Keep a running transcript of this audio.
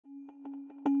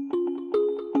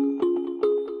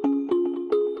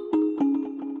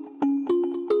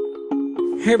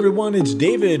Hey everyone, it's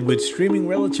David with Streaming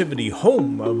Relativity,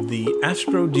 home of the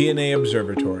Astro DNA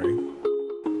Observatory.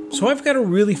 So I've got a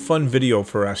really fun video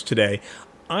for us today.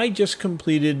 I just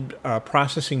completed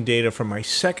processing data from my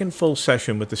second full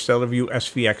session with the Stellarvue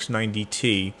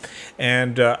SVX090T,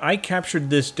 and I captured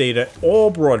this data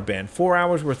all broadband, 4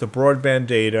 hours worth of broadband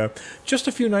data, just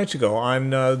a few nights ago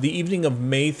on the evening of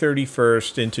May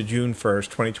 31st into June 1st,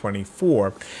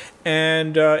 2024.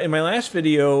 And in my last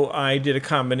video, I did a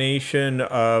combination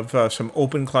of some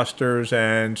open clusters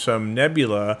and some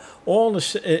nebula, all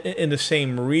in the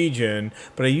same region,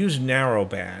 but I used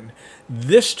narrowband.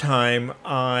 This time,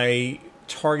 I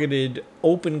targeted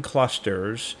open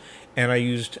clusters, and I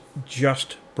used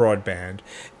just broadband.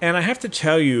 And I have to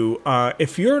tell you,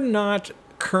 if you're not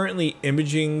currently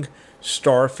imaging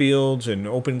star fields and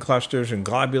open clusters and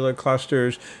globular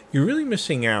clusters, you're really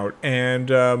missing out. And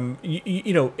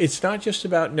you know, it's not just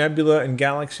about nebula and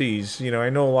galaxies. You know, I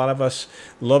know a lot of us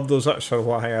love those, so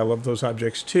why I love those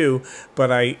objects too,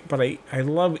 but I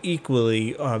love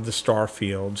equally the star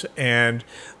fields. And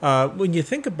when you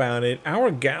think about it, our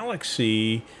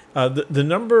galaxy, the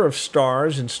number of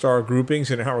stars and star groupings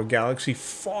in our galaxy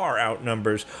far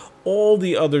outnumbers all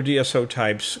the other DSO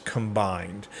types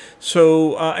combined.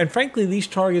 So, and frankly, these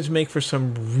targets make for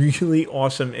some really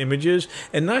awesome images.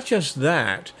 And not just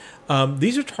that,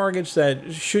 these are targets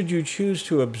that, should you choose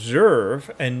to observe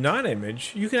and not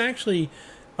image, you can actually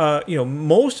you know,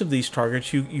 most of these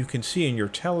targets you can see in your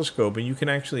telescope, and you can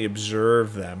actually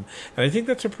observe them. And I think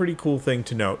that's a pretty cool thing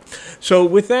to note. So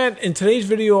with that, in today's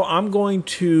video, I'm going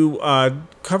to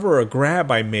cover a grab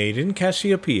I made in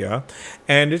Cassiopeia,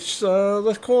 and it's,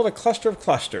 let's call it a cluster of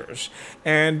clusters.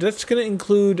 And that's going to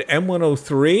include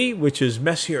M103, which is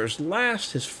Messier's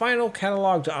last, his final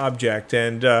cataloged object,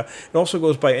 and it also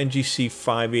goes by NGC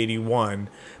 581.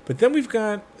 But then we've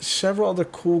got several other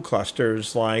cool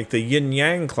clusters, like the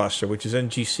Yin-Yang cluster, which is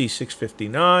NGC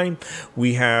 659.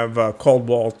 We have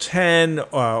Caldwell 10,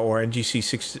 or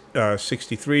NGC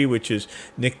 63, which is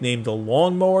nicknamed the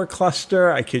Lawnmower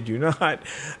cluster. I kid you not.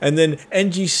 And then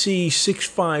NGC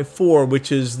 654,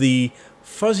 which is the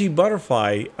Fuzzy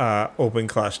Butterfly open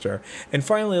cluster. And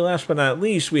finally, last but not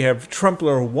least, we have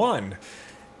Trumpler 1.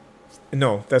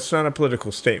 No, that's not a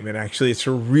political statement. Actually, it's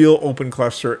a real open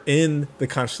cluster in the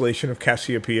constellation of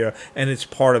Cassiopeia, and it's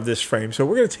part of this frame. So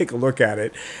we're going to take a look at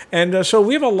it. And so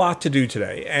we have a lot to do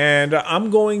today. And I'm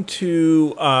going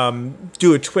to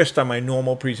do a twist on my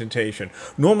normal presentation.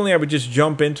 Normally, I would just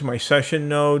jump into my session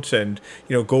notes and,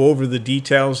 you know, go over the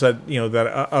details that, you know, that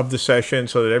of the session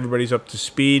so that everybody's up to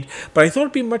speed. But I thought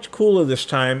it'd be much cooler this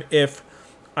time if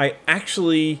I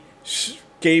actually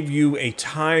gave you a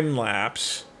time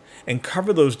lapse and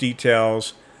cover those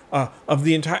details of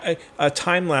the entire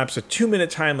time lapse, a 2-minute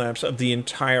time lapse of the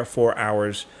entire 4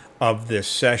 hours of this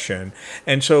session.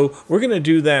 And so we're going to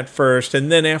do that first,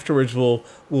 and then afterwards we'll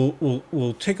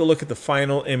take a look at the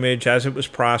final image as it was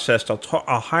processed.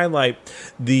 I'll highlight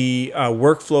the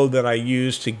workflow that I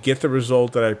used to get the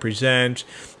result that I present.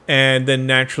 And then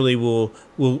naturally we'll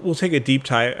take a deep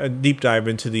dive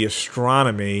into the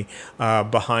astronomy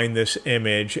behind this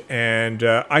image, and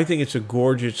I think it's a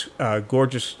gorgeous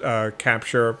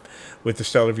capture with the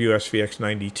Stellarvue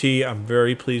SVX090T. I'm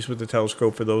very pleased with the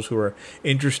telescope for those who are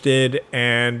interested,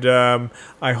 and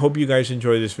I hope you guys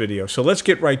enjoy this video. So let's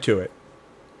get right to it.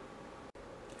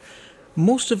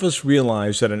 Most of us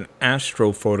realize that an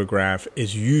astrophotograph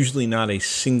is usually not a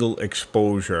single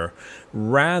exposure.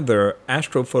 Rather,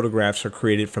 astrophotographs are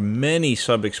created from many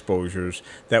sub-exposures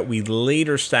that we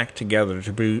later stack together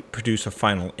to produce a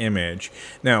final image.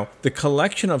 Now, the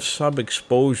collection of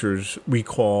sub-exposures we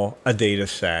call a data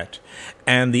set,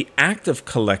 and the act of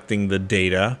collecting the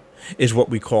data is what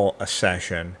we call a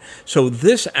session. So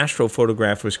this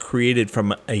astrophotograph was created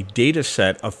from a data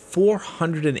set of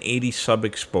 480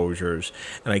 sub-exposures,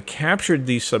 and I captured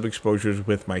these sub-exposures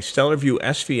with my Stellarvue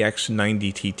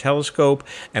SVX090T telescope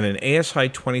and an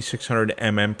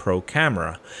ASI2600mm Pro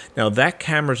camera. Now that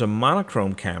camera is a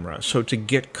monochrome camera, so to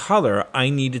get color I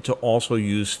needed to also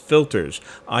use filters.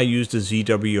 I used the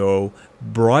ZWO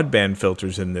broadband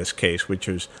filters in this case, which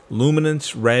is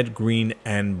luminance, red, green,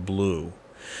 and blue.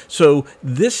 So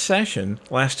this session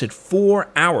lasted 4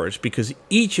 hours because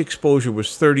each exposure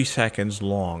was 30 seconds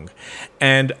long.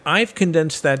 And I've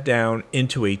condensed that down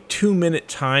into a 2-minute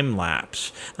time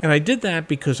lapse. And I did that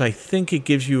because I think it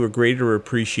gives you a greater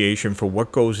appreciation for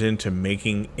what goes into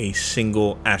making a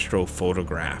single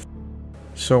astrophotograph.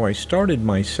 So I started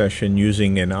my session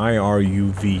using an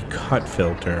IR-UV cut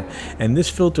filter, and this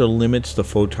filter limits the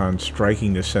photons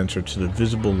striking the sensor to the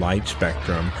visible light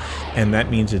spectrum, and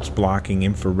that means it's blocking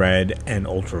infrared and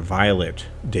ultraviolet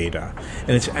data.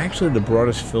 And it's actually the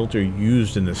broadest filter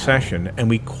used in the session, and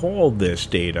we call this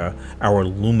data our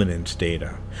luminance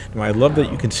data. Now I love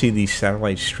that you can see these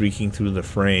satellites streaking through the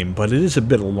frame, but it is a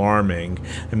bit alarming,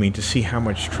 to see how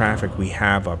much traffic we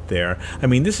have up there.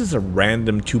 This is a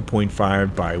random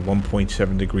 2.5 by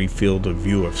 1.7 degree field of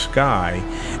view of sky,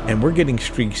 and we're getting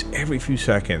streaks every few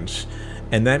seconds.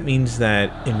 And that means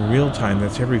that in real time,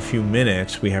 that's every few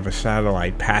minutes, we have a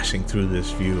satellite passing through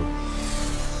this view.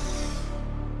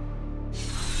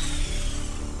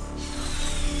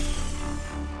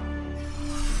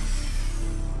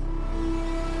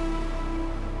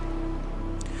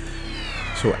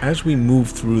 So as we move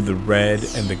through the red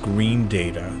and the green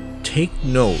data, take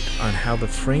note on how the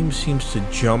frame seems to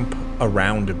jump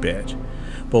around a bit.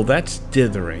 Well, that's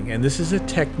dithering, and this is a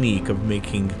technique of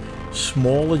making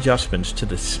small adjustments to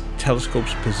the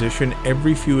telescope's position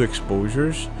every few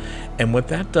exposures, and what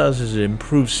that does is it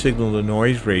improves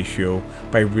signal-to-noise ratio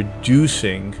by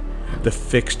reducing the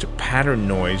fixed pattern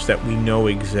noise that we know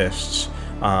exists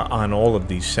on all of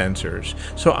these sensors.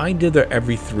 So I dither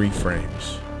every 3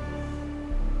 frames.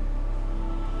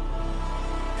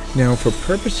 Now, for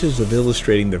purposes of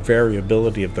illustrating the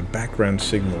variability of the background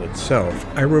signal itself,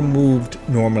 I removed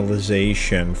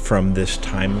normalization from this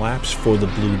time lapse for the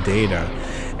blue data.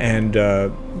 And,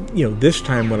 this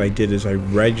time what I did is I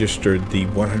registered the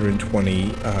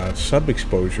 120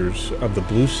 sub-exposures of the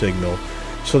blue signal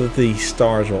so that the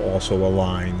stars are also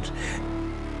aligned.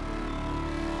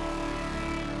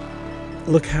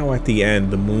 Look how at the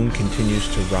end the moon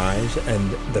continues to rise and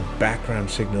the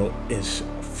background signal is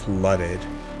flooded.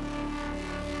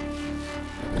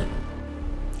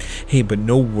 Hey, but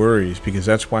no worries, because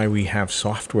that's why we have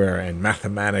software and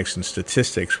mathematics and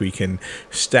statistics. We can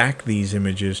stack these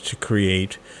images to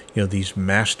create, these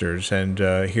masters. And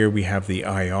here we have the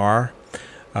IR,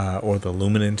 or the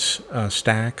luminance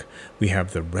stack. We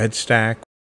have the red stack.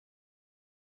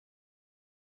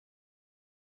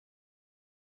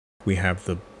 We have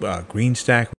the green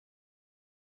stack.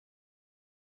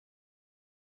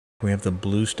 We have the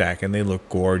blue stack, and they look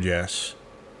gorgeous.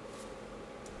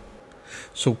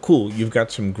 So cool, you've got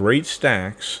some great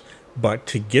stacks, but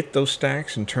to get those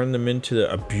stacks and turn them into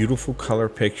a beautiful color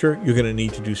picture, you're going to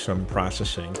need to do some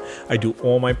processing. I do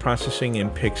all my processing in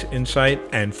PixInsight,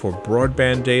 and for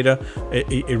broadband data,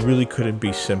 it really couldn't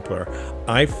be simpler.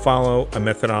 I follow a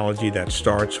methodology that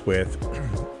starts with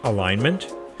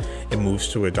alignment. It moves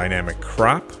to a dynamic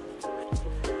crop.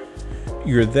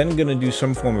 You're then going to do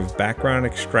some form of background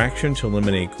extraction to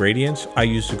eliminate gradients. I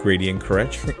use the gradient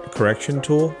correction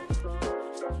tool.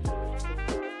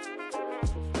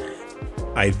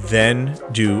 I then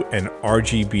do an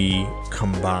RGB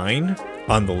combine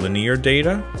on the linear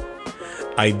data.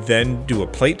 I then do a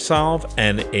plate solve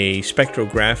and a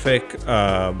spectrographic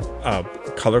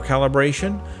color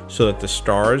calibration so that the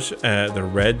stars, the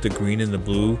red, the green, and the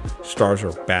blue stars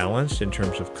are balanced in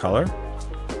terms of color.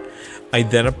 I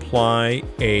then apply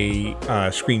a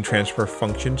screen transfer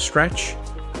function stretch,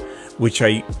 which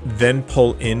I then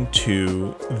pull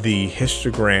into the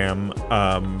histogram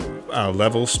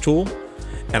levels tool,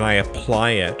 and I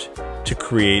apply it to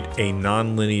create a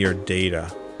nonlinear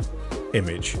data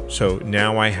image. So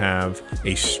now I have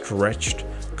a stretched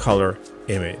color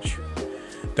image.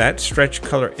 That stretched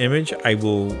color image, I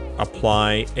will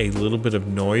apply a little bit of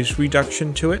noise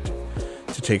reduction to it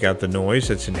to take out the noise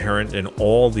that's inherent in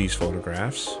all these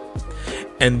photographs.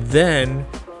 And then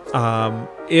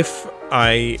if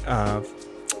I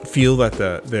feel that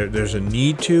there's a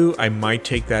need to, I might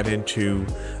take that into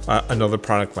another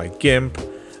product like GIMP.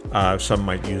 Some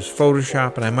might use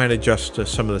Photoshop, and I might adjust to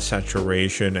some of the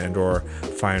saturation and or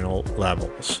final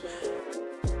levels.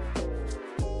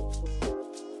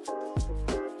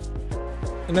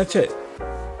 And that's it.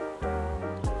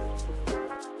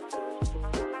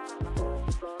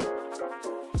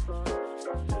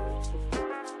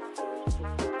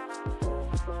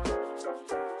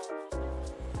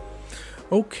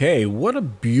 Okay, what a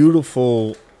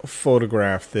beautiful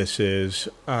photograph this is.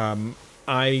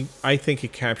 I think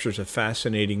it captures a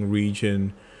fascinating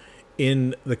region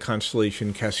in the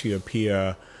constellation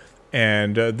Cassiopeia,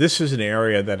 and this is an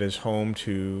area that is home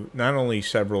to not only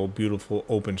several beautiful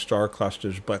open star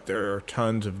clusters, but there are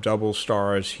tons of double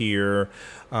stars here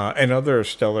and other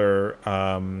stellar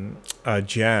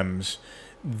gems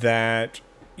that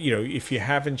you know, if you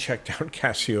haven't checked out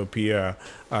Cassiopeia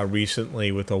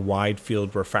recently with a wide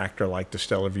field refractor like the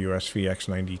Stellarvue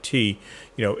SVX090T,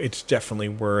 you know, it's definitely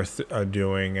worth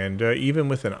doing. And even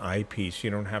with an eyepiece, you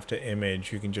don't have to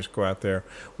image. You can just go out there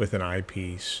with an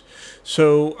eyepiece.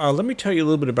 So let me tell you a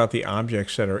little bit about the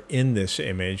objects that are in this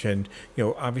image. And, you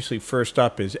know, obviously first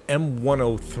up is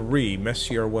M103,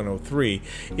 Messier 103.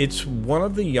 It's one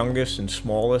of the youngest and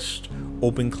smallest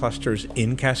open clusters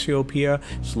in Cassiopeia.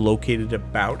 It's located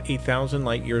about 8,000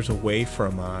 light years away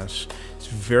from us. It's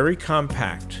very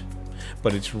compact,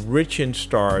 but it's rich in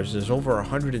stars. There's over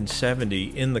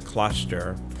 170 in the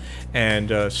cluster.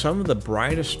 And some of the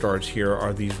brightest stars here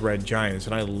are these red giants.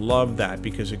 And I love that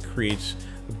because it creates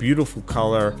a beautiful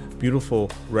color, beautiful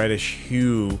reddish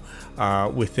hue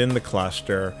within the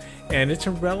cluster. And it's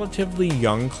a relatively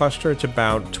young cluster. It's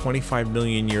about 25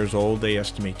 million years old. They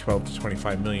estimate 12 to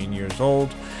 25 million years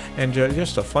old. And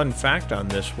just a fun fact on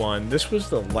this one, this was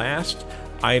the last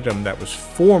item that was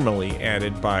formally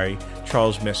added by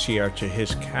Charles Messier to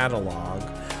his catalog.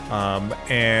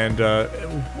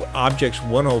 Objects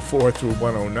 104 through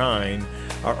 109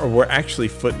 were actually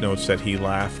footnotes that he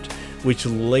left, which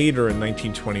later in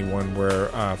 1921 were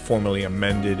formally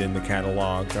amended in the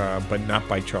catalog, but not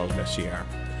by Charles Messier.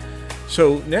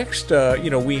 So next, you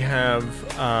know, we have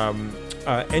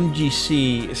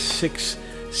NGC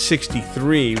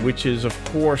 663, which is, of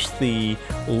course, the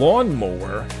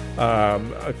lawnmower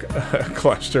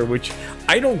cluster, which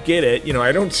I don't get it. You know,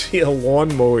 I don't see a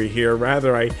lawnmower here.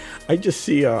 Rather, I just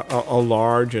see a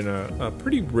large and a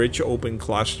pretty rich open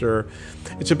cluster.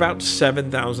 It's about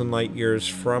 7,000 light years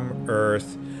from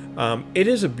Earth. It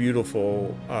is a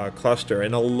beautiful cluster,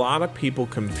 and a lot of people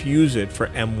confuse it for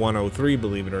M103,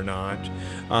 believe it or not,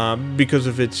 because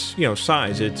of its, you know,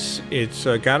 size. It's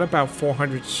got about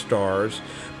 400 stars,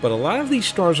 but a lot of these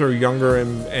stars are younger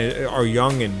and are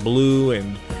young and blue,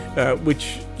 and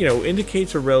which, you know,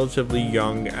 indicates a relatively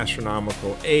young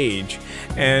astronomical age.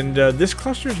 And this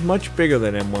cluster is much bigger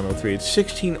than M103. It's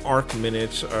 16 arc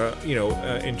minutes, you know,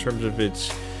 in terms of its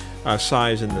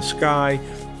size in the sky.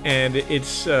 And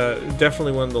it's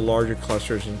definitely one of the larger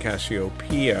clusters in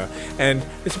Cassiopeia. And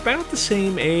it's about the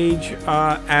same age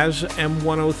as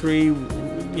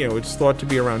M103. You know, it's thought to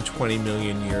be around 20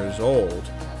 million years old.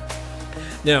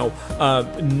 Now,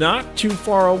 not too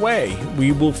far away,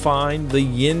 we will find the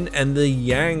Yin and the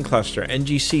Yang cluster,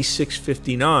 NGC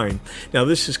 659. Now,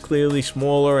 this is clearly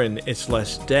smaller and it's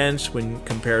less dense when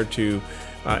compared to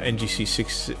NGC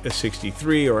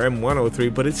 663 or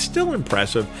M103, but it's still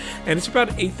impressive, and it's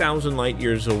about 8,000 light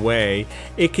years away.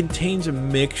 It contains a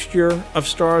mixture of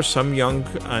stars, some young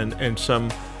and some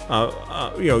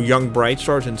you know, young bright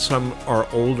stars, and some are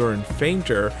older and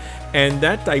fainter. And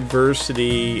that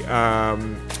diversity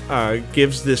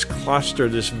gives this cluster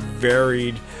this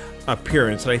varied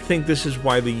appearance. And I think this is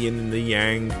why the Yin and the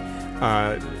Yang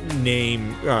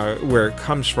name, where it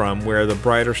comes from, where the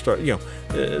brighter star, you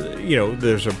know,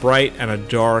 there's a bright and a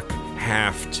dark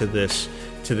half to this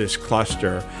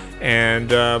cluster. And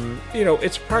you know,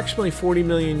 it's approximately 40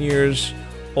 million years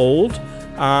old,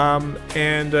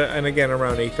 and again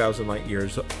around 8,000 light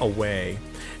years away.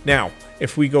 Now,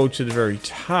 if we go to the very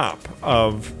top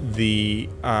of the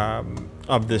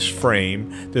of this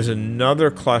frame, there's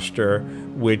another cluster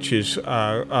which is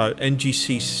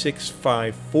NGC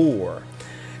 654.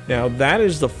 Now, that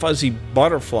is the fuzzy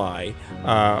butterfly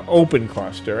open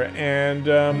cluster, and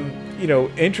you know,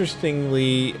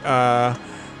 interestingly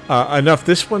enough,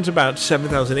 this one's about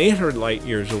 7,800 light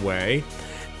years away,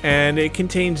 and it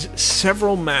contains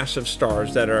several massive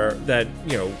stars that are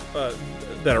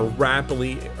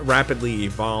rapidly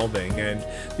evolving, and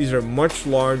these are much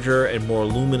larger and more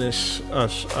luminous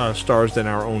stars than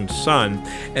our own sun,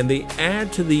 and they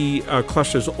add to the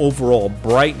cluster's overall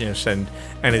brightness and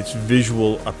its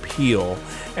visual appeal.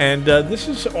 And this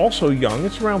is also young.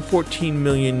 It's around 14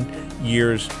 million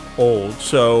years old,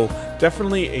 so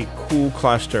definitely a cool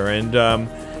cluster. And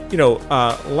you know,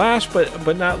 last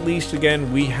but not least,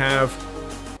 again, we have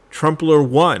Trumpler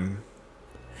 1.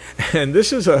 And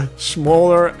this is a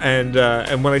smaller, and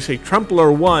when I say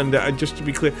Trumpler 1, just to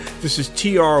be clear, this is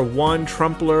TR1.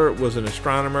 Trumpler was an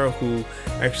astronomer who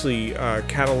actually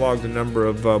cataloged a number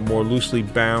of more loosely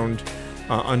bound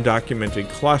undocumented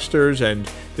clusters, and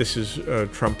this is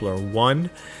Trumpler 1.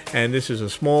 And this is a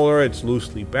smaller, it's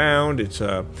loosely bound, it's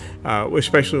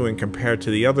especially when compared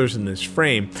to the others in this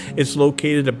frame. It's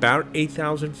located about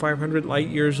 8,500 light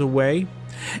years away.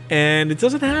 And it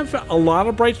doesn't have a lot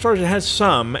of bright stars. It has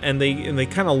some, and they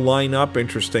kind of line up,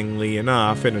 interestingly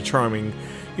enough, in a charming,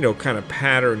 you know, kind of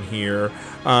pattern here.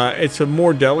 It's a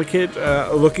more delicate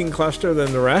looking cluster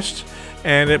than the rest,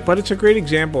 But it's a great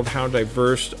example of how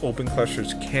diverse open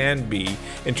clusters can be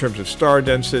in terms of star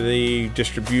density,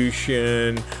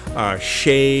 distribution,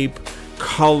 shape,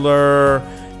 color,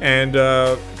 and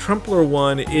Trumpler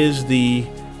 1 is the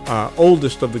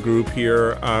oldest of the group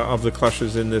here, of the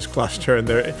clusters in this cluster, and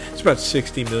it's about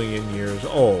 60 million years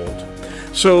old.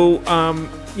 So,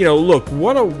 you know, look,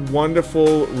 what a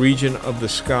wonderful region of the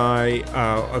sky,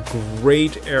 a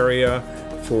great area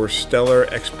for stellar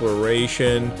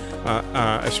exploration,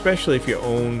 especially if you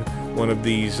own one of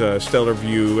these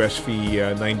Stellarvue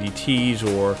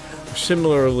SV090Ts or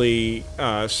similarly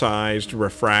sized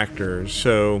refractors.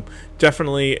 So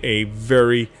definitely a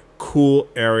very cool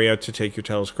area to take your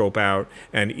telescope out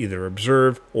and either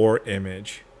observe or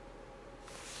image.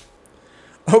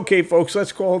 Okay, folks,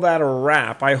 let's call that a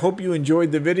wrap. I hope you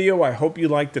enjoyed the video. I hope you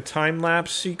liked the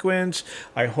time-lapse sequence.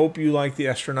 I hope you liked the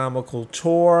astronomical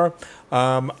tour.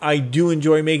 I do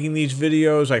enjoy making these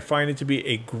videos. I find it to be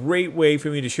a great way for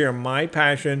me to share my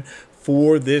passion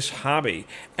for this hobby.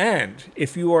 And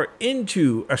if you are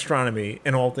into astronomy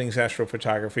and all things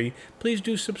astrophotography, please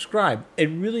do subscribe. It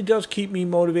really does keep me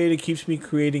motivated, keeps me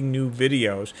creating new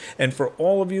videos. And for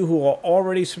all of you who are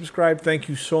already subscribed, thank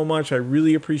you so much. I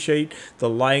really appreciate the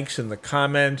likes and the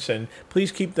comments, and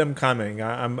please keep them coming.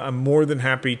 I'm more than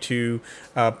happy to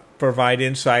provide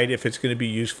insight if it's going to be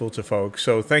useful to folks.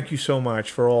 So thank you so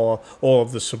much for all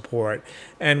of the support.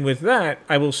 And with that,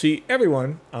 I will see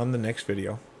everyone on the next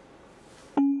video.